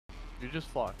You just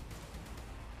fly.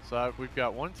 So we've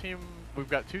got one team. We've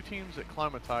got 2 teams at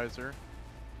Climatizer.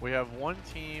 We have 1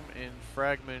 team in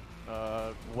Fragment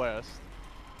West.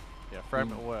 Yeah,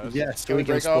 Fragment West. Yes. Can we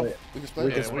break off? We can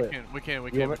split. Yeah, we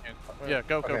can. Yeah,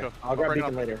 go. I'll grab beacon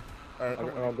off. later. Alright.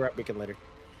 I'll grab beacon later.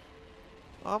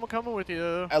 I'm coming with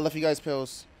you. I left you guys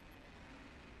pills.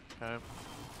 Okay.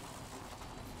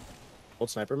 Old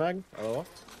sniper mag. Oh.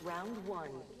 Round 1.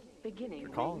 Beginning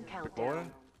ring Good countdown. boy.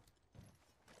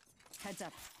 Heads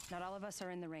up. Not all of us are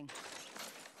in the ring.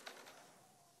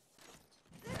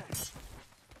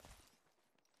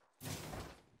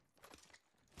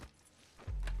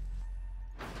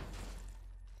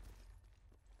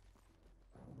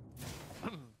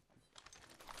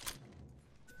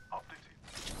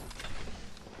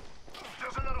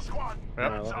 There's another squad.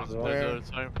 Yep. Where? There's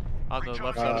a team on the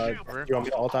left side of the river. You want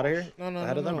me to ult out of here? No.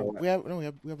 Ahead of them or what? We have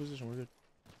position. We're good.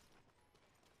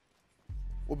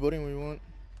 What building we want?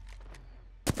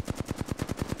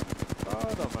 Oh,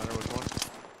 it don't matter which one.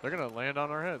 They're gonna land on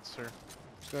our heads, sir.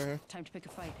 Let's go here. Time to pick a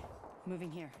fight.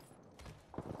 Moving here.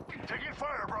 Taking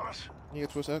fire, brothers. You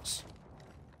get Swiss X.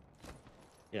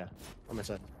 Yeah. I'm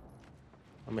inside.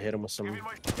 I'm gonna hit him with some Give me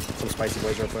my. spicy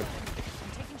blades real quick.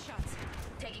 I'm taking shots.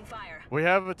 Taking fire. We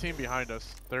have a team behind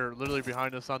us. They're literally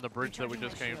behind us on the bridge that we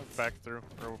just came back through,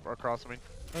 or across. I mean,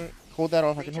 Alright, hold that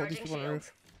off. I can hold these people on the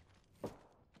roof.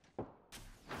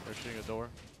 they're shooting a door.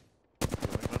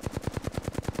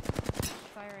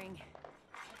 Firing.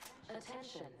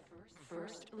 Attention.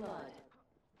 First blood.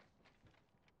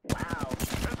 Wow.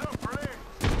 Heads up, grenade.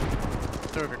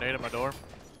 Threw a grenade at my door.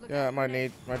 Yeah, my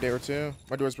door too.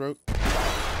 My door's broke.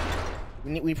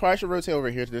 We probably should rotate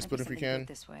over here to this building if we can.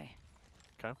 This way.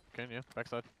 Okay, yeah,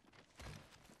 backside.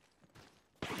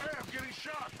 Bam, getting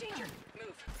shot. Danger.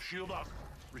 Move. Shield up.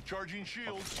 Recharging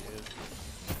shields.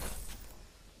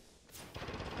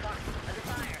 Under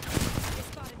fire. They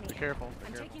spotted me. Be careful.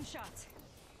 I'm taking shots.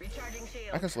 Recharging shield.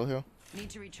 I can slow heal.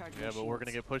 Need to recharge my Yeah, but we're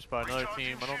gonna get pushed by another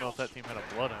team. I don't know if that team had a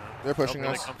blood in it. They're pushing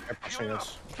Nope, us. They're pushing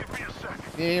us. Give me a second.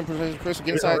 Yeah, person,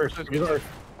 get inside.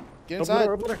 Get inside.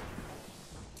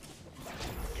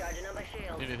 Charging on my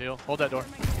shield. Need to heal. Hold that door.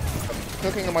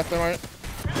 Cooking on my thermite.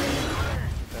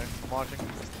 Okay, I'm watching.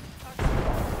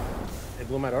 They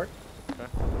blew my door. Okay.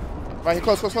 Right here,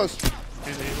 close. He's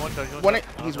one touch.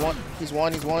 He's one.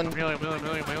 I'm healing.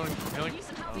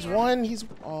 He's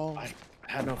oh. I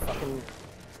had no fucking.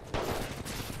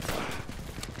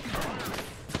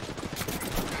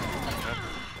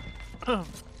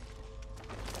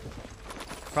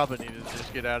 Probably needed to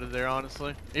just get out of there,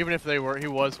 honestly. Even if he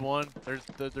was one.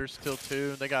 There's still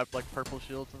 2. They got like purple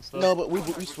shields and stuff. No, but we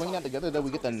swing that together though.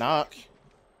 We get the knock.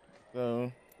 So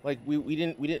like we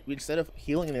didn't instead of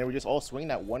healing there, we just all swing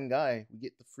that one guy. We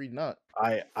get the free knock.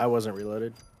 I wasn't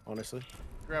reloaded, honestly.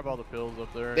 Grab all the pills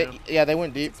up there. They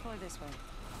went deep. Explore this way.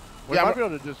 We Yeah, might be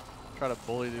able to just try to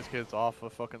bully these kids off a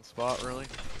fucking spot, really.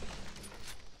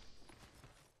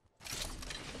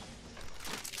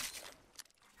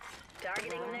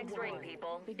 Targeting the next ring,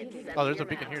 people. Oh, there's a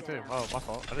beacon here too. Oh, my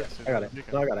fault. I didn't see I got the it.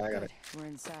 beacon. No, I got it. We're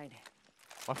inside.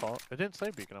 My fault. It didn't say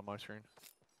beacon on my screen.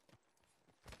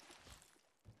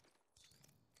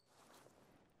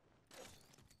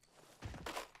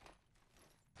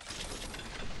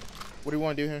 What do you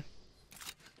want to do here?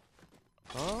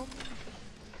 Um,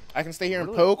 I can stay here and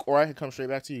Really? poke, or I can come straight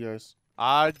back to you guys.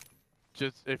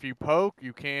 if you poke,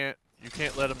 you can't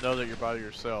let them know that you're by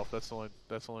yourself. That's the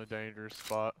only dangerous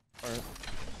spot.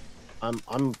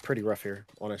 I'm pretty rough here,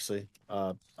 honestly.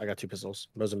 I got 2 pistols.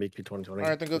 Mozambique P2020. All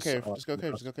right, then go cave. Just Just go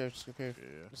cave. Just go cave. Just go cave.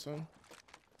 Yeah. This one.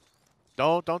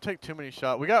 Don't take too many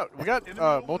shots. We got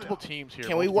multiple teams here.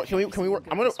 Can we work? Can we work?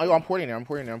 I'm porting there. I'm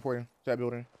porting to that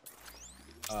building.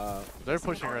 They're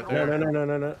pushing right No. there.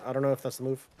 No. I don't know if that's the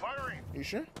move. Firing. You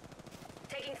sure?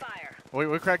 Taking fire.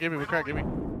 We crack Gibby.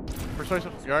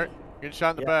 Persuasive. You alright? Getting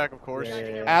shot in the back, of course.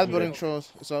 Yeah. Add building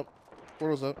controls. It's up.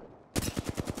 Portal's up.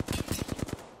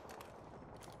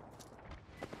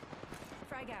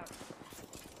 Frag out.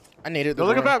 I needed the No,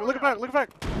 look at door. back. Look at back.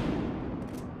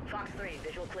 Fox 3,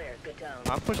 visual clear. Good tone.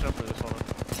 I'm pushing up for this one.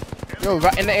 Yo,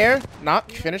 right in the air. Knock.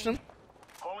 Finish him.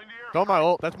 Calling the air. Don't my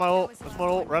ult. That's my ult.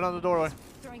 Right on the doorway.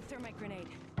 Throwing thermite grenade.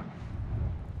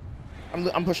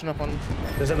 I'm pushing up on.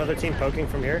 There's another team poking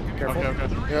from here. Careful.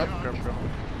 Okay. Yep. Careful.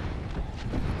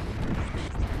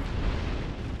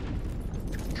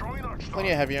 Throwing arch star.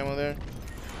 Plenty of heavy ammo there.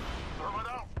 Thermite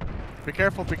out. Be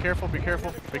careful.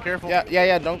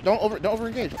 Yeah. Don't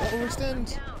overengage. Don't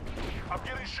overextend. I'm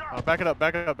getting shot. Back it up.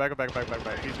 Back.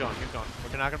 He's gone.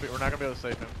 We're not gonna be able to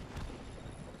save him.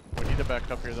 We need to back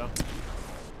up here though.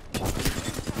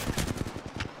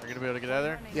 Are you gonna be able to get out of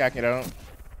there? Yeah, I can out.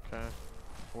 Okay.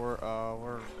 We're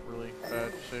in really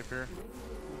bad shape here.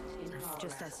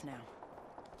 Just us now.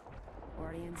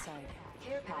 Already inside.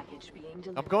 Care package being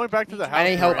delivered. I'm going back to the house. I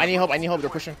need help. we're I in. need help. I need help. They're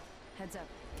pushing. Heads up.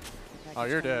 Oh,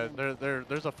 you're dead.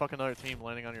 There's a fucking other team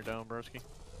landing on your dome, broski.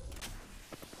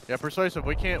 Yeah, persuasive.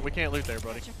 We can't loot there,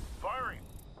 buddy. Firing.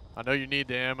 I know you need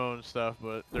the ammo and stuff,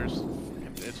 but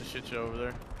it's a shit show over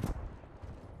there.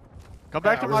 Come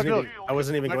back to my building. I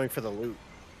wasn't even Back- going for the loot,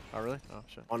 Oh really? Oh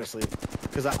shit. honestly,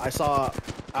 because I saw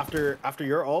after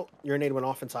your ult, your nade went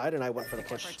off inside, and I went for the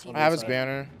push. on I the have his inside.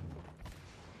 banner.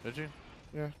 Did you?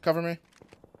 Yeah, cover me.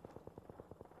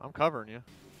 I'm covering you.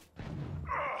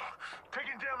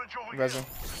 Taking damage over Resin.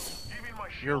 here. Giving my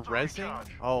You're shields a rezzing? recharge.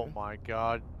 Oh my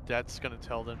god, that's gonna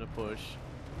tell them to push.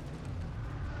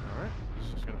 Alright,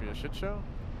 this is gonna be a shit show.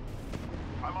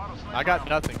 I'm out of sniper I got ammo.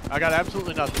 nothing. I got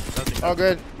absolutely nothing. Nothing. Oh,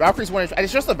 good. Valkyrie's one.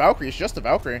 It's just the Valkyrie. It's just the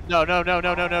Valkyrie. No.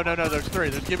 There's three.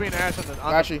 There's Gibby and Ash on the.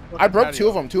 Actually, I broke two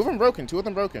of them. Two of them broken. Two of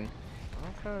them broken.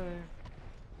 Okay.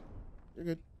 You're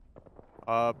good.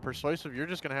 Persuasive, you're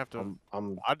just gonna have to.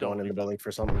 I'm I don't going in the even- building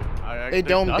for something. They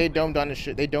there's nothing. domed on his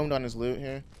shit. They domed on his loot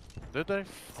here. Did they?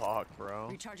 Fuck, bro.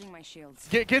 Recharging my shields.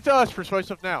 Get to us,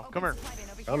 persuasive now. Come here.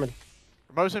 Coming.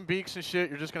 Promoting beaks and shit.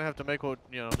 You're just gonna have to make what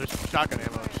there's shotgun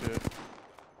ammo and shit.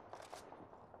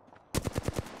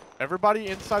 Everybody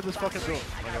inside this fucking building.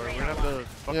 Like, we're gonna have to.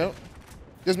 Fucking, Yep.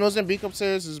 There's Mozambique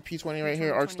upstairs. There's a P20 right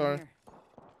here. Arcstar.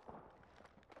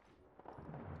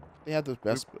 They have the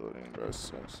best building, bro. It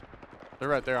sucks. They're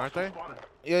right there, aren't they? Spotted.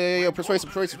 Yeah.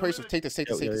 Persuasive. Take this.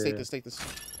 Yeah. Take this.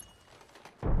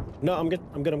 No, I'm good.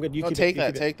 You No, keep take it, that.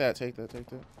 you keep it. Take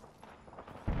that.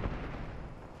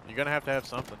 You're gonna have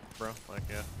something, bro. Like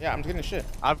yeah. Yeah, I'm getting shit.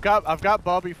 I've got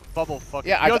bubble fucking.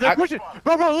 Yeah, Yo, they're I- pushing.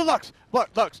 Bro, Lux.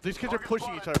 These kids are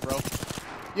pushing each other, bro.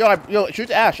 Yo, shoot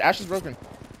the Ash. Ash is broken.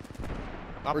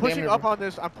 I'm We're pushing damn near up on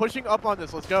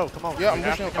this. Let's go. Come on. Yeah, We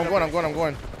have to I'm get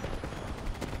going. up.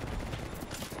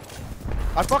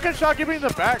 I fucking shot Gibby in the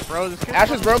back, bro. This kid's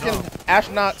Ash is fucking broken. dumb. Ash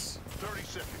nuts. 30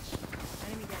 seconds.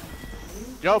 Enemy down.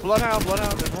 Yo, Bloodhound.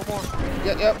 There's one more.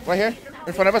 Yep, right here.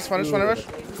 In front of us.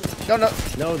 No.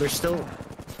 No, they're still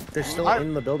Alright.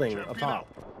 in the building up top.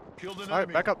 Killed an All right,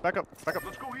 enemy. back up.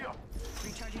 Let's go here.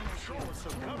 Recharging my shields.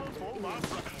 Cover for my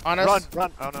friend. On us.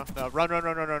 Run. Oh no. Run.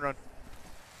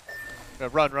 Yeah,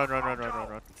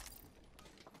 run.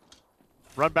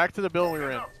 Run back to the building we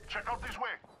were in. Check out this way.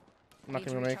 I'm not Need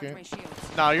to gonna make recharge it. my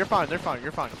shields. No, you're fine. They're fine.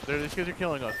 You're fine. These kids are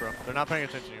killing us, bro. They're not paying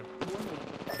attention to you.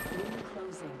 Ring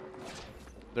closing.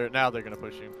 They're gonna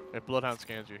push you. If Bloodhound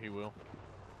scans you, he will.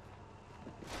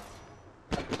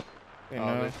 They Oh,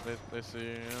 know. they see you.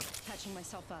 Yeah. Patching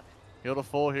myself up. Heal to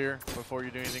full here before you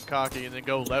do anything cocky, and then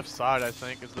go left side. I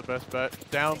think is the best bet.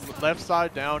 Down left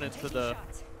side, down into the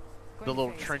Shots. little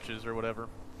Going phase. trenches or whatever.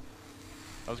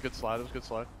 That was a good slide.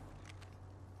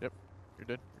 Yep, you're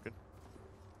good.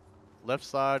 Left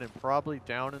side and probably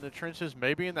down in the trenches.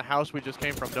 Maybe in the house we just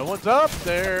came from. No one's up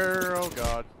there. Oh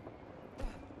god.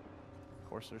 Of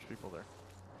course, there's people there.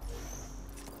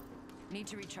 Need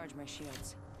to recharge my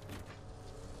shields.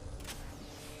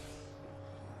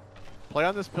 Play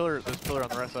on this pillar on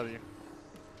the right side of you.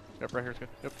 Yep, right here's good.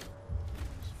 Yep.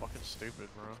 It's fucking stupid,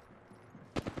 bro.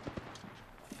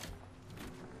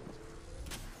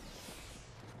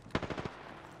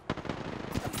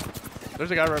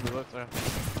 There's a guy right below. Yeah.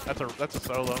 That's a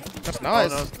solo. That's Oh,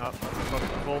 nice. no, it's not. That's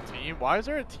a full team. Why is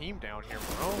there a team down here,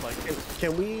 bro? Like,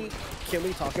 Can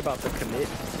we talk about the commit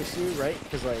issue, right?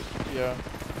 Because like Yeah.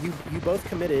 you both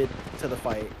committed to the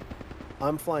fight.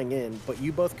 I'm flying in, but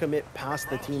you both commit past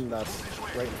the team that's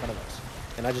right in front of us,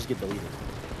 and I just get deleted.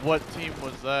 what team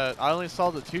was that? I only saw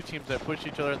the two teams that pushed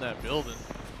each other in that building.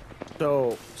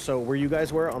 So where you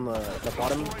guys were on the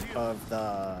bottom of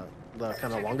the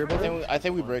kind of longer building? I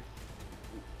think we break.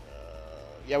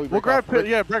 Yeah, we We'll break grab off. Break-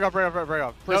 yeah, break off.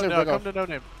 Prisoner, No, break come off. to no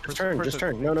name. Just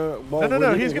turn. No. Well, No,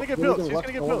 we're he's leaving- gonna get we're pills. leaving He's left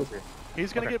gonna get all pills. over.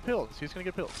 He's gonna Okay. get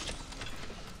pills.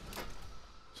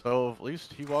 So at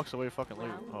least he walks away fucking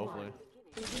loot, hopefully.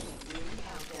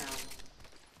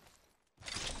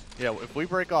 Yeah, if we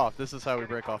break off, this is how we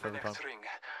break off every time.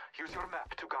 Use your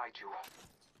map to guide you.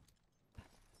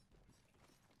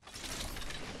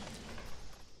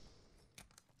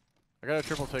 I got a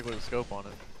triple take with a scope on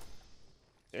it.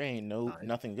 There ain't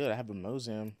nothing good. I have a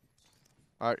Mozam.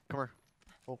 Alright, come here.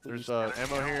 Hopefully There's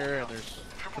ammo here, and there's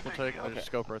triple take, and there's a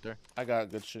scope right there. I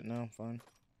got good shit now. Fine.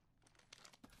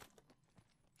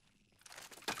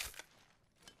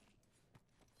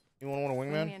 You want a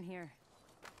wingman? Wingman here.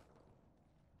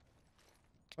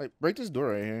 Like, break this door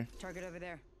right here. Target over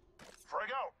there. Frag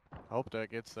out. I hope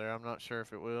that gets there. I'm not sure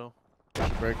if it will.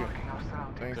 Break it. Marking our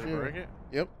surroundings. Thank Did it you. break it?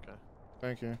 Yep. Okay.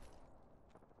 Thank you.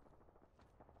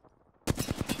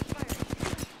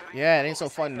 Yeah, it ain't so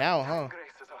fun now, huh?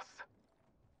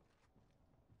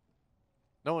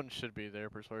 No one should be there,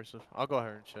 Persuasive. I'll go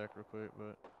ahead and check real quick,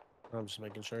 but I'm just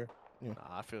making sure. nah,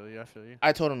 I feel you. I feel you.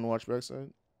 I told him to watch backside.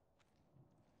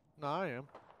 No, I am.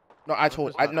 No, I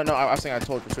told. I was saying I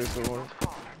told Persuasive to watch.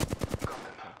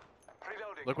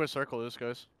 Look what circle is,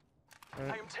 guys. I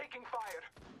am taking fire.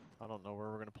 I don't know where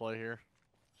we're gonna play here.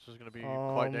 This is gonna be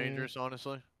quite dangerous,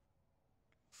 honestly.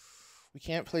 We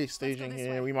can't play staging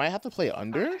here. We might have to play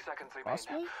under. 30 seconds remain.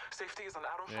 Possibly. Safety is an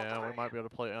arrow shot Yeah, we away. might be able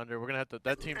to play under. We're gonna have to.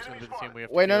 That team's gonna be the team we have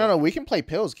to. Wait, no. kill. We can play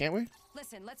pills, can't we?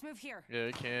 Listen, let's move here. Yeah,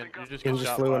 you can. You just You get just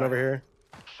shot flew in by. over here.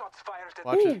 Shots fired at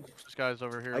Watch me. it. This guy's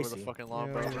over here with a Icy. fucking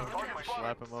long Yeah. bow.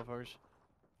 Slapping motherfuckers.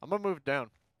 I'm gonna move down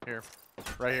here,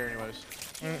 right here, anyways.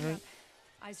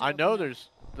 Eyes are I know open. there's.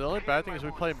 The only bad thing is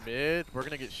we play mid. We're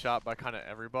gonna get shot by kind of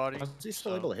everybody. How's he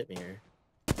still So, able to hit me here?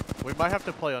 We might have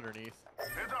to play underneath.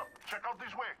 Heads up. Check out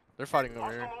this way. They're fighting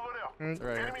over here. Hostile over there. They're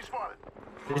right here. Enemy spotted.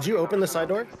 Did you open the side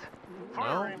door?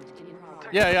 Firing.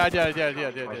 Yeah, I did. Okay.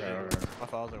 My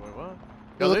file's like, wait, what?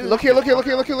 Yo, No, look here.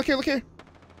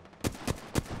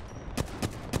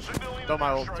 Signaling Throw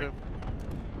my an ult airstrike. too.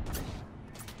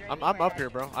 I'm up here,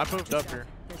 bro. I moved up here.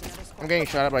 There's another squad. I'm getting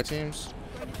shot at by teams.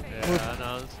 Yeah, I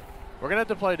know. We're gonna have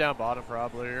to play down bottom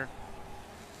probably here.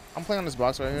 I'm playing on this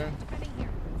box right here. Defending here.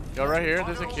 Go right here.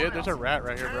 There's a kid. There's a rat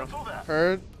right here, bro. Cancel that.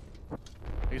 Heard.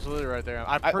 He's literally right there.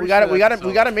 I'm We pretty gotta, sure we that's gotta,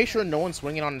 we gotta make sure no one's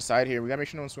swinging on the side here. We gotta make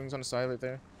sure no one swings on the side right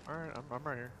there. All right, I'm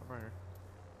right here. I'm right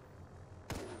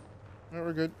here. No,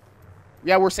 we're good.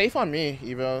 Yeah, we're safe on me,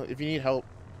 Evo. If you need help.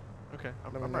 Okay,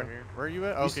 Let me I'm right know. here. Where are you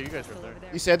at? Oh, okay, you guys are Still there. over there.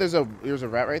 You said there's a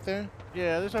rat right there.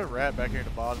 Yeah, there's a rat back here in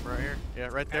the bottom right here. Yeah,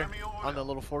 right there. Enemy over On the there.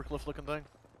 little forklift looking thing.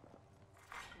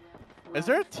 Is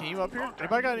there a team up here?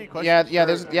 Anybody got any questions? Yeah, for-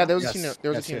 there's a team there.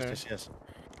 There was yes, a team there. yes.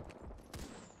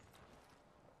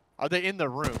 Are they in the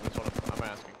room? That's what I'm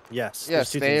asking. Yes.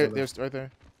 Yes, there's two teams over there. there's right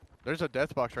there. There's a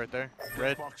death box right there.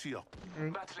 Red. Box here.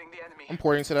 Battling the enemy. I'm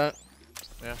porting to that.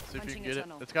 Yeah, see if you Punching can a get it.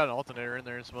 tunnel. It's got an alternator in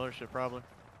there and some other shit probably.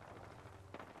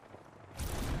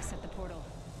 Set the portal.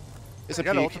 It's You a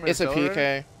got PK. ultimate It's a accelerator?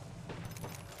 PK.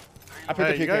 I Hey,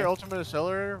 picked you a got your PK. ultimate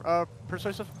accelerator,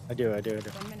 Persuasive? I do. 1 minute.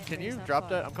 Can rings you not drop far.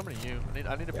 that? I'm coming to you.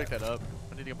 I need to pick that up.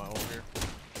 I need to get my ult here.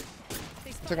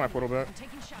 They Take my spotted portal me. back. I'm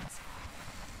taking shots.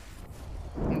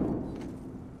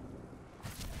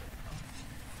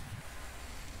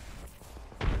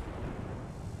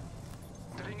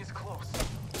 The ring is close.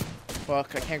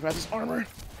 Fuck, I can't grab this armor.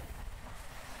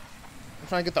 I'm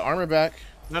trying to get the armor back.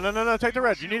 No, take the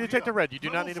red. You need to take the red. You do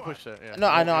not need to push that. Yeah. No,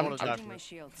 I know, You I'm- wanna die Changing for my it.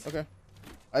 shields. Okay.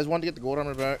 I just wanted to get the gold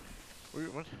armor back.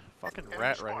 What? Fucking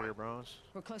rat right here, bro.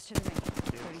 We're close to the ring.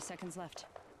 30 seconds left.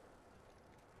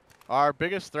 Our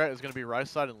biggest threat is gonna be right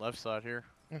side and left side here.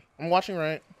 I'm watching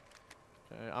right.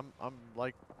 Okay, I'm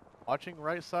like watching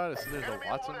right side. I see there's a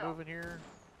Watson moving here.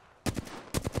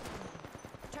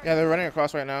 Yeah, they're running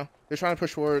across right now. They're trying to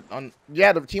push forward on.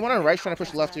 Yeah, the team on our right's trying to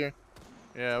push left here.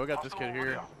 Yeah, we got this kid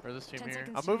here or this team 10 here.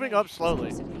 seconds I'm to moving the ring. up slowly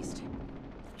At least.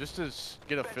 just to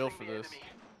get a feel for this.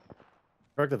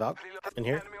 Work the valve in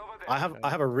here. Enemy over there. I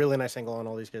have a really nice angle on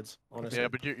all these kids. Honestly. Yeah,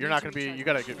 but you're not gonna be. You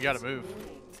gotta move.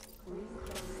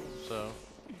 So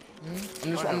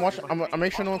I'm watching. I'm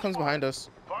make sure no one comes behind us.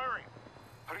 Firing.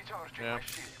 Recharging Yeah. my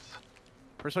shields.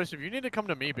 Persuasive, you need to come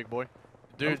to me, big boy.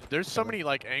 Dude, there's so many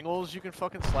like angles you can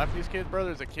fucking slap these kids, bro.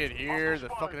 There's a kid here. There's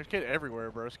a kid everywhere,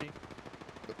 broski.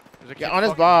 There's a kid Yeah, on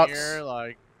his fucking box. Here,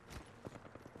 like.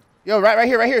 Yo, right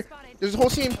here. Spotted. There's a whole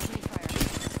team. Opening fire.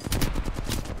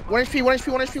 1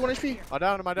 HP. I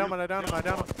down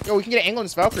him. Yo, we can get an angle on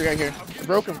this Valkyrie right here. I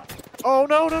broke him. Oh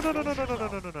no.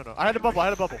 I had a bubble.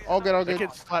 All good. That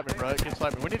kid slapped me, bro. That kid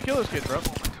slapped me. We need to kill those kids, bro.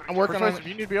 I'm working on Persuasive, it.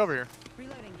 you need to be over here.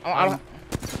 Reloading. I don't-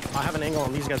 I have an angle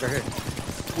on these guys right here.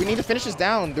 we need to finish this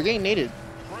down. They're getting naded.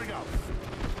 Bring out.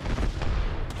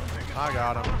 I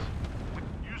got him.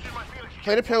 Using my Phoenix.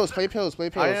 Play the pills. Play pills.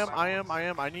 I am.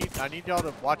 I need y'all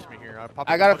to watch me here.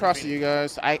 I got across to you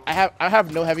guys. I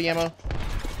have no heavy ammo.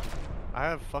 I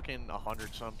have fucking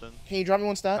 100 something. Can you drop me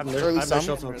one stat? I have Or no- at I have least no some?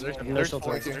 shield cells. I have no There's shield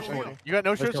 40. cells. There's 40. You got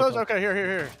no shield shield cells? cells. Okay,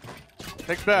 here.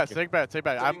 Take bats.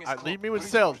 Leave me with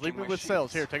cells. Leave me with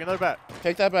cells. Here, take another bat.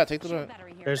 Take that bat. Take the Shield bat.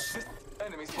 battery here. There's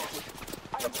Enemy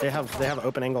spotted. they have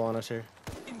open angle on us here.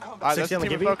 In combat. Alright, that's 60 on the the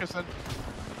team Gibby? focusing.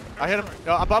 I hit him.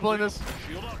 Yo, I'm bubbling this.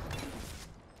 Shield up.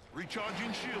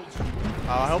 Recharging shields.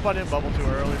 I hope I didn't bubble too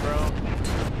early, bro.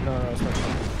 No, it's not.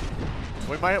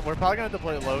 We're probably gonna have to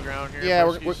play low ground here. Yeah,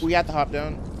 Broskies. we have to hop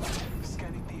down.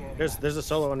 Scanning the air. There's a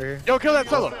solo under here. Yo, kill that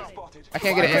solo. Spotted. I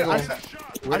can't get an I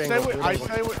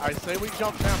angle. say we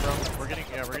jump down, bro. We're getting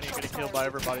killed by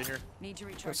everybody here. Need to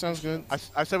recharge. That sounds good.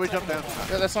 I say we jump down.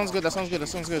 Yeah, that sounds good. Go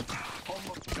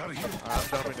out of here. I'm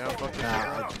jumping down. Fuck this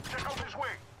Nah, shit. Check out this way.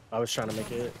 I was trying to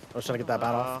make it. I was trying to get that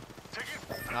bat off. Take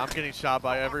it. I'm getting shot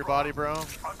by everybody, bro. Up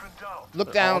and down.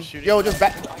 Look They're all down. shooting Yo, at just me.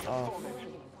 back. Oh.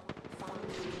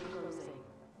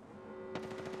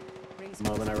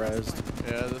 Moment I rezzed.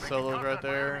 Yeah, the solo's right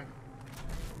there.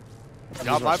 I'm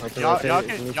Y'all just rushing through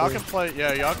it. y'all can play.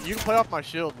 Yeah, you can play off my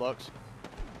shield, Lux.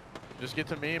 Just get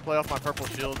to me and play off my purple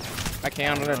shield. I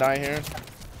can't. I'm gonna die here.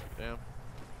 Damn.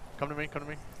 Come to me. Come to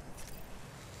me.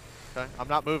 Okay. I'm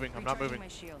not moving. I'm not Recharging moving. my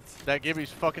shields. That Gibby's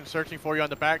fucking searching for you on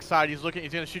the back side. He's looking.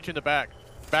 He's gonna shoot you in the back.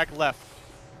 Back left.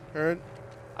 Heard.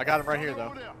 I got him right here though.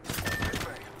 Over there.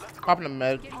 Popping a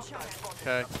med. Getting shot at.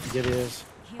 Okay. Give it is.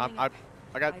 Healing I up.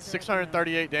 got Eyes are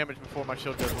 638 damage before my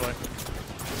shield goes away.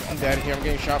 I'm dead here. I'm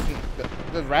getting shot from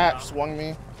the rat swung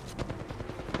me.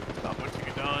 Not much you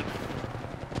get done.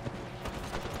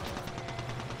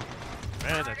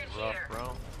 Man, that's rough, bro.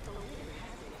 Okay.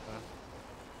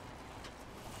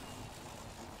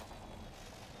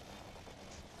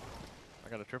 I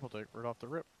got a triple take right off the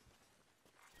rip.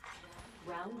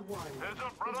 Round one. Heads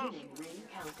up, brothers. Beginning ring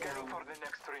Scanning countdown. for the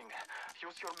next ring.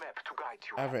 Use your map to guide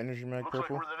you. I have an energy mag Looks like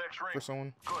purple we're the next ring. for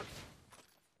someone. Good.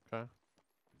 Okay.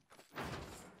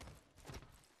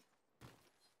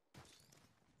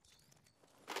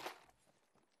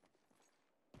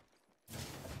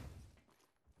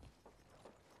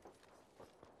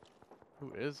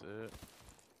 Who is it?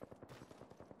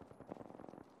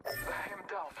 I am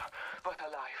down, but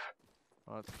alive.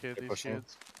 Oh, it's a kid. They're These pushing.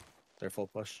 kids. They're full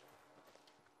push.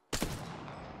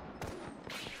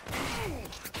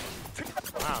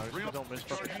 Wow, these kids don't miss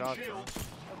fucking shots. Bro.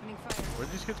 Opening fire. Where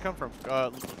did these kids come from?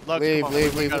 Lux, Leave, come on,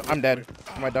 leave, we leave. got- I'm dead.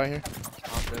 I might die here.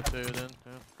 I'm dead too then.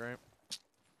 Yeah, great.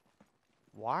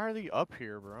 Why are they up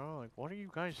here, bro? Like, what are you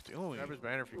guys doing? Grab his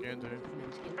banner if you can, dude.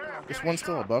 This one's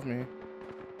still above me.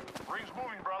 Ring's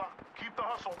moving, brother. Keep the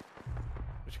hustle.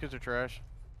 These kids are trash.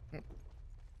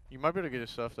 You might be able to get his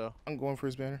stuff, though. I'm going for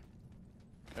his banner.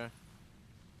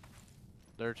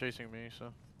 They're chasing me,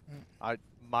 so. I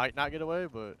might not get away,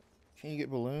 but... Can you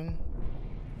get balloon?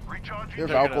 Recharging. They're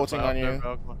They're Val gonna quoting on they're you.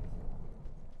 Val-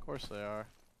 Of course they are.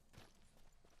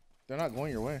 They're not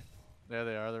going your way. Yeah,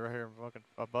 they are. They're right here fucking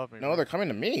above me. No, bro. they're coming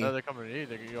to me. No, they're coming to me.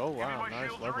 They go, oh, Give me wow, my nice,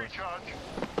 shield to lovely. recharge.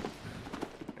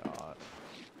 God.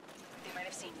 They might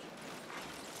have seen me.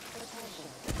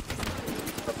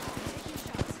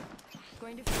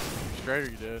 Going to Straight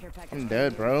or you did. care package. I'm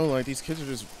dead, bro. Like, these kids are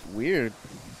just weird.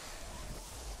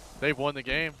 They've won the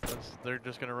game. They're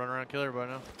just going to run around and kill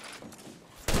everybody now.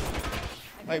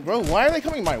 Like, bro, why are they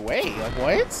coming my way? Like,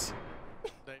 what?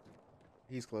 They-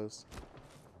 He's close.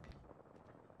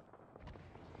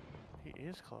 He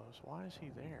is close. Why is he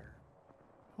there?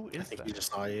 Who I is think that? he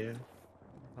just saw you.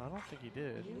 I don't think he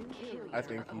did. I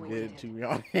think he did, to be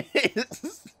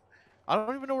honest. I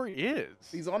don't even know where he is.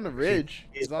 He's on the ridge.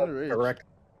 He's on the ridge. Direct,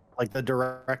 like the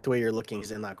direct way you're looking, he's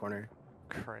in that corner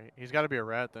Great. He's got to be a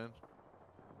rat then.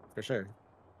 for sure.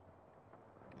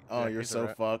 Oh, Yeah, you're he's a so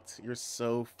rat. fucked. You're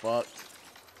so fucked.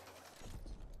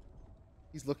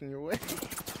 He's looking your way.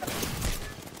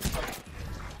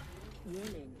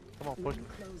 Warning. Come on, push Ring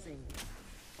him. closing.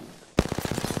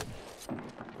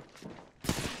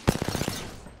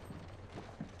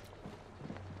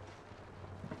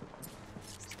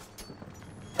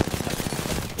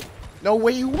 No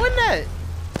way you won that.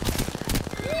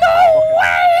 No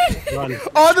way. Run.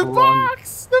 Oh, the Run.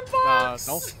 box. The Nah,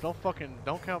 box.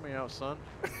 don't count me out, son.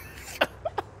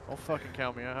 Don't fucking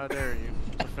count me out. How dare you?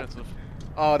 It's offensive.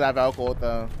 Oh, that Valcourt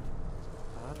though.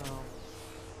 I know.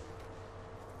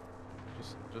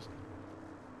 Just.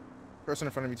 Person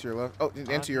in front of me to your left. Oh, and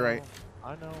I to your right. know,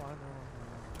 I know.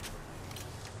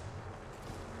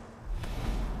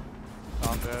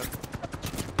 I'm dead.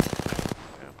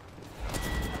 Yeah.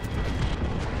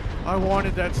 I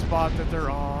wanted that spot that they're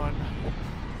on.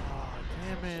 Oh,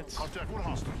 damn it. Contact with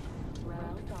hostile.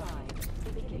 Round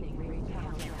 5. Beginning ring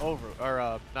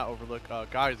countdown. Not overlook,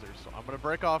 geysers. So I'm gonna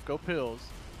break off, go pills.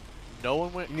 No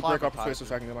one went You need to break off the climatizer. face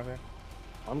so I can get my thing.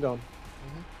 I'm going.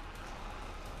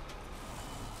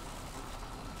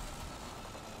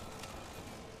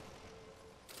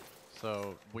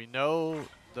 So we know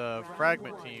the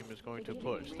fragment team is going to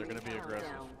push. They're going to be aggressive.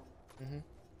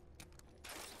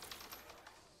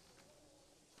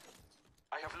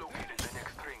 I have located the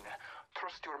next ring.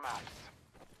 Trust your maps.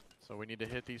 So we need to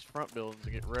hit these front buildings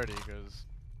and get ready because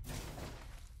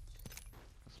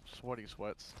some sweaty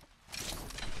sweats.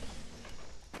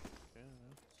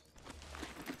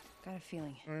 Got a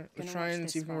feeling. Alright, let's Gonna try watch and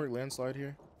this see if we can spot. work landslide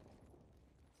here.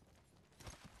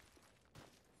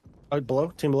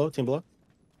 Below, team below, team below.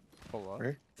 Hold on.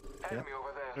 Right. Enemy over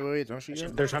there. Wait, don't shoot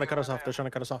yet. They're trying to cut us off. They're trying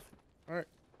to cut us off.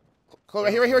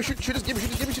 Chloe, right here. Shoot us, give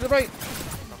me to the right.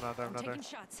 I'm not there. I'm not there. Taking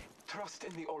shots. Trust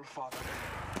in the All Father.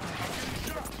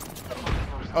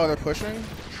 Oh, they're pushing.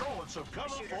 Throwing some cover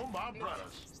for my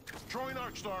brothers. Throwing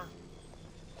Arcstar.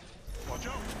 Watch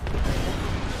out.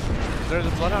 There's a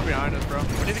bloodhound behind us, bro.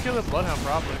 We need to kill the bloodhound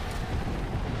properly.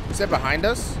 Is that behind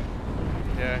us?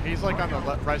 Yeah, he's like on the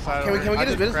right side. Can we get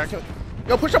his business? business?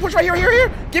 Yo, push right here.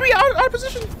 Get me out of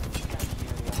position.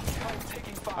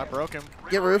 I broke him.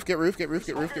 Get roof.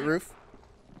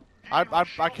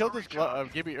 I killed this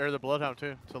Gibby or the bloodhound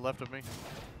too, to the left of me.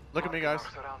 Look at me, guys.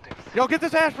 Yo, get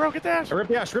this ass, bro. Get the ass. Rip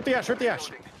the ash.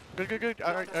 Good.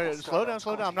 All right, slow down.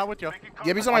 I'm not with you.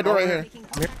 Gibby's on my door right here.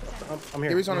 I'm here.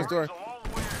 Gibby's on his door.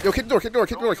 Yo, kick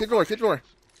the door.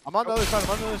 I'm on the other side.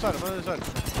 I'm coming.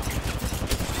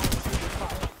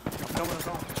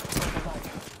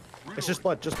 It's just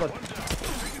blood.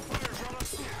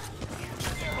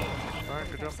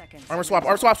 Alright, good job. Seconds. Armor swap.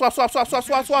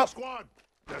 Squad.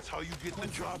 That's how you get the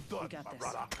job done, got my this.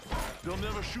 brother. They'll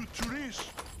never shoot through these.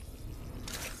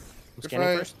 I'm scanning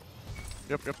fight. first.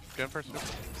 Yep. Get him first. Yep.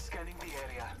 Scanning the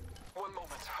area. 1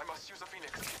 moment. I must use a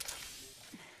Phoenix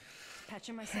kit.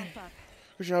 Patching myself up.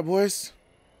 Good job, boys.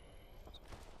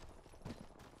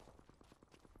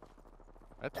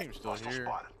 That team's still Hostile here.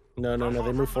 spotted. No.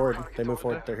 They move forward.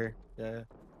 They're here. Yeah.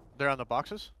 They're on the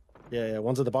boxes. Yeah.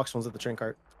 One's at the box. One's at the train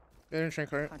cart. They're in train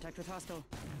cart. Contact with hostile.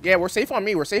 Yeah, we're safe on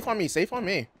me. Safe on me.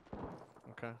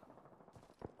 Okay.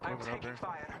 I'm Moving up taking there.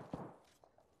 fire.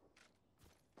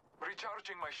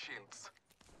 Recharging my shields.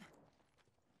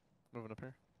 Moving up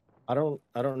here. I don't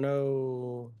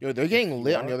know. Yo, they're getting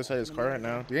lit on the other side of this car right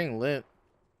now. They're getting lit.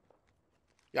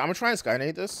 Yeah, I'm gonna try and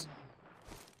skynade this.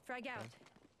 Frag out.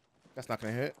 That's not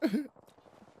gonna hit. Opening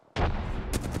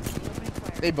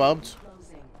fire. They bubbed.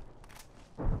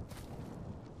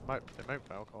 They might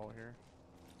foul call here.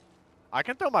 I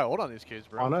can throw my ult on these kids,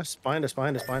 bro. On us. Behind us.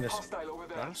 Hostile over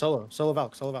there. Solo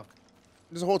Valk.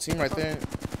 There's a whole team right there.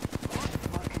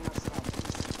 Marking us out.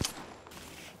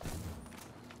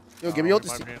 Yo, give me ult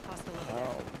this might team. be- Hostile over there.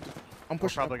 I'm We're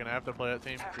pushing. probably gonna have to play that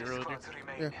team if we Half really do. squads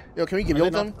remain. Yeah. Yo, can we give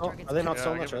ult them? Are they not Yeah,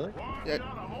 so I much get early? Yeah.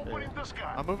 I'm opening this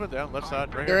guy. I'm moving down left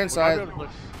side. Right They're here. inside. We might be able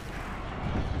to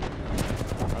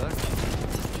look- Are they?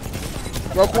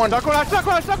 Broke one. Stuck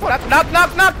one. Knock.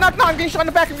 I'm getting shot in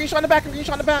the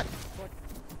back.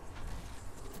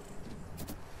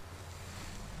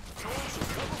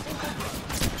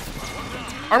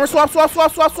 Armor swap. That's the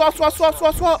last of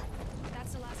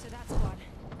that squad.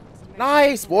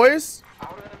 Nice, boys. Our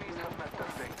enemies have met their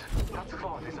fate. That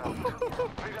squad is out.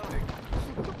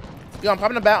 Reloading. Yo, I'm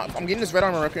popping the bat. I'm getting this red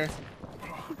armor up here.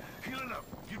 Healing up.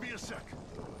 Give me a sec.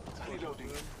 Reloading.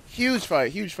 Huge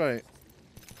fight.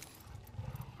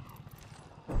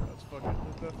 That's fucking.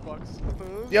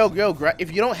 Yo,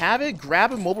 if you don't have it,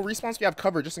 grab a mobile respawn so you have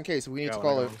cover just in case if we need to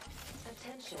call it.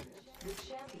 Attention, the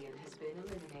champion has been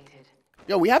eliminated.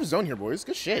 Yo, we have zone here, boys.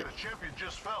 Good shit. The champion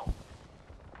just fell.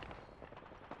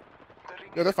 The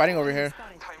ring Yo, they're fighting over here.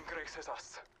 time graces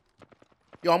us.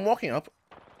 Yo, I'm walking up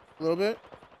a little bit.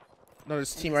 No,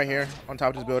 there's a team right here on top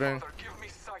of this building. Father, give me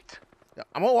sight. Yeah,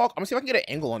 I'm gonna see if I can get an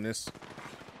angle on this.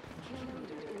 Kill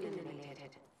leader eliminated.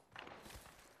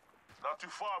 Not too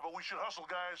far, but we should hustle,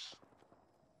 guys.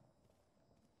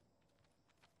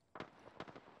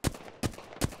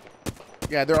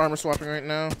 Yeah, they're armor swapping right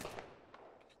now.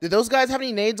 Did those guys have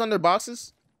any nades on their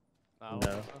boxes? No.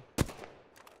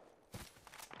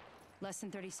 Less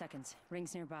than 30 seconds.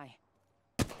 Rings nearby.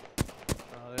 They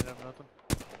didn't have nothing.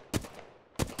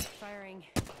 Firing.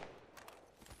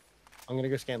 I'm gonna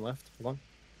go scan left. Hold on.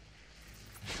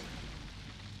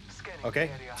 Scanning Okay.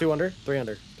 the area. 2 under, 3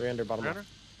 under, bottom left. 300?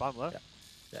 Bottom left.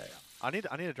 Yeah. I need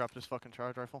to drop this fucking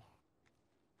charge rifle.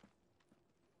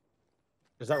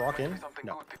 Is that rock in? Something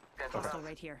No. good. Get Hostile around.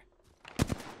 right here.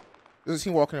 There's a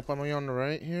team walking up on me on the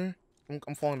right here.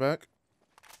 I'm falling back.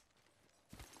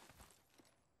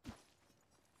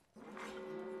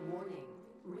 Warning.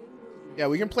 Ring movement. Yeah,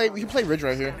 we can play Ridge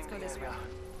right here. Let's go this way.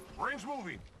 Ring's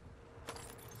moving.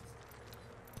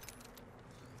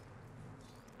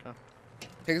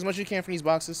 Take as much as you can from these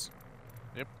boxes.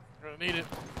 Yep. We're gonna need it.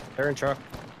 They're in truck.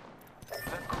 Let's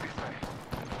go this way.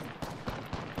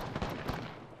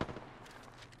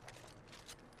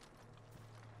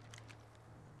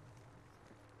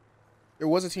 There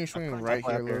was a team swinging right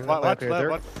here. Up here. Lou. Watch Up here. left, They're,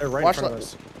 watch- they're right watch in front of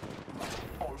left. us.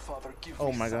 All Father, give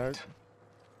Oh me my sight. god.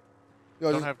 Yo,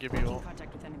 Don't there's have Gibby Making ult.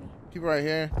 contact with enemy. people right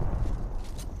here.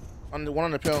 On the one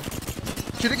on the pill.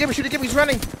 Shoot it, Gibby, he's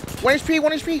running. 1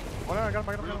 HP. Oh, no, I got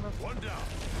him. One down.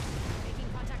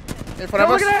 Making contact with enemy. In front of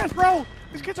Look us. at that, bro!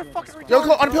 These kids are fucking retarded. Yo,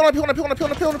 on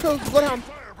the pill. Bloodhound.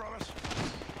 Fire, brothers.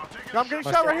 I'm taking I'm a getting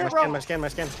shot. shot right here, bro. My scan.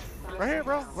 Right Right here,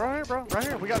 bro. Right here, bro. Right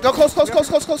here. We got. Go close. we got-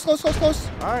 Close. All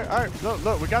right.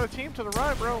 Look. We got a team to the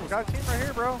right, bro. We got a team right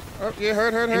here, bro. Oh, yeah,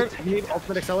 hurt. You need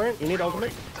ultimate accelerant? You need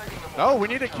ultimate? No, we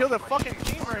need to kill the fucking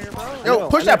team right here, bro. Yo,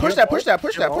 push that.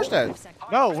 Second.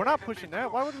 No, we're not pushing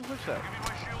that. Why would we push that?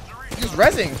 He's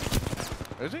rezzing.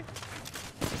 Is he?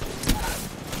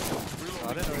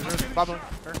 I didn't know he was popping.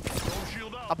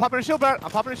 I'm popping a shield back.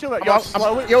 Yo,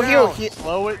 slow it Yo, down. heal.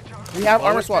 Slow it. We have Slow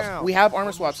armor it swaps. down. We have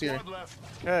armor swaps here.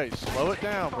 Okay, slow it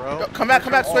down, bro. Yo, come back.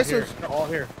 All Switch. here. They're all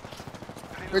here.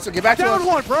 Wait, so get back to Down us.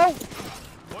 one, bro.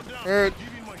 Hurt.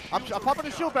 I'm popping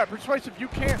a shield back. Persuasive, you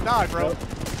can't die, bro.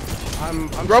 I'm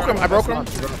Broke trying him. I broke him. my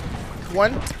best not to.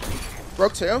 One.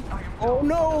 Broke two. Oh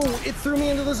no! It threw me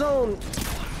into the zone.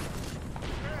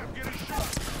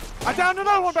 I downed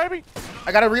another one, baby.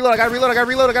 I gotta reload.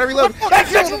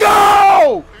 Let's killed him.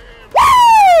 go!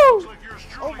 Woo!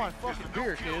 Oh my fucking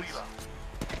beer, kids.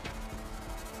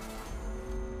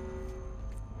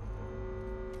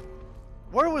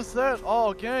 Where was that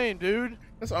all game, dude?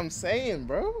 That's what I'm saying,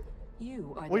 bro.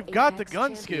 You are We've the got the Apex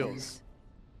gun champions. skills.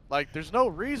 Like, there's no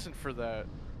reason for that.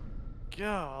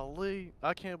 Golly,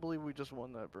 I can't believe we just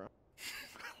won that, bro.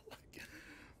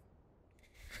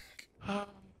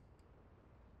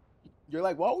 You're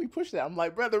like, why don't we push that? I'm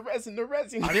like, bro, they're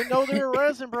rezzing. I didn't know they were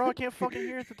resin, bro. I can't fucking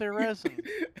hear that they're resin.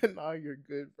 No, you're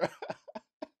good, bro.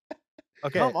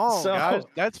 Okay, Come on, so guys.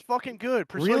 That's fucking good.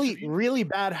 really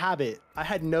bad habit. I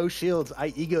had no shields. I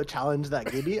ego challenged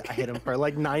that Gibby. I hit him for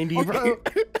like 90, bro.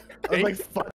 I was like,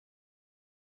 fuck.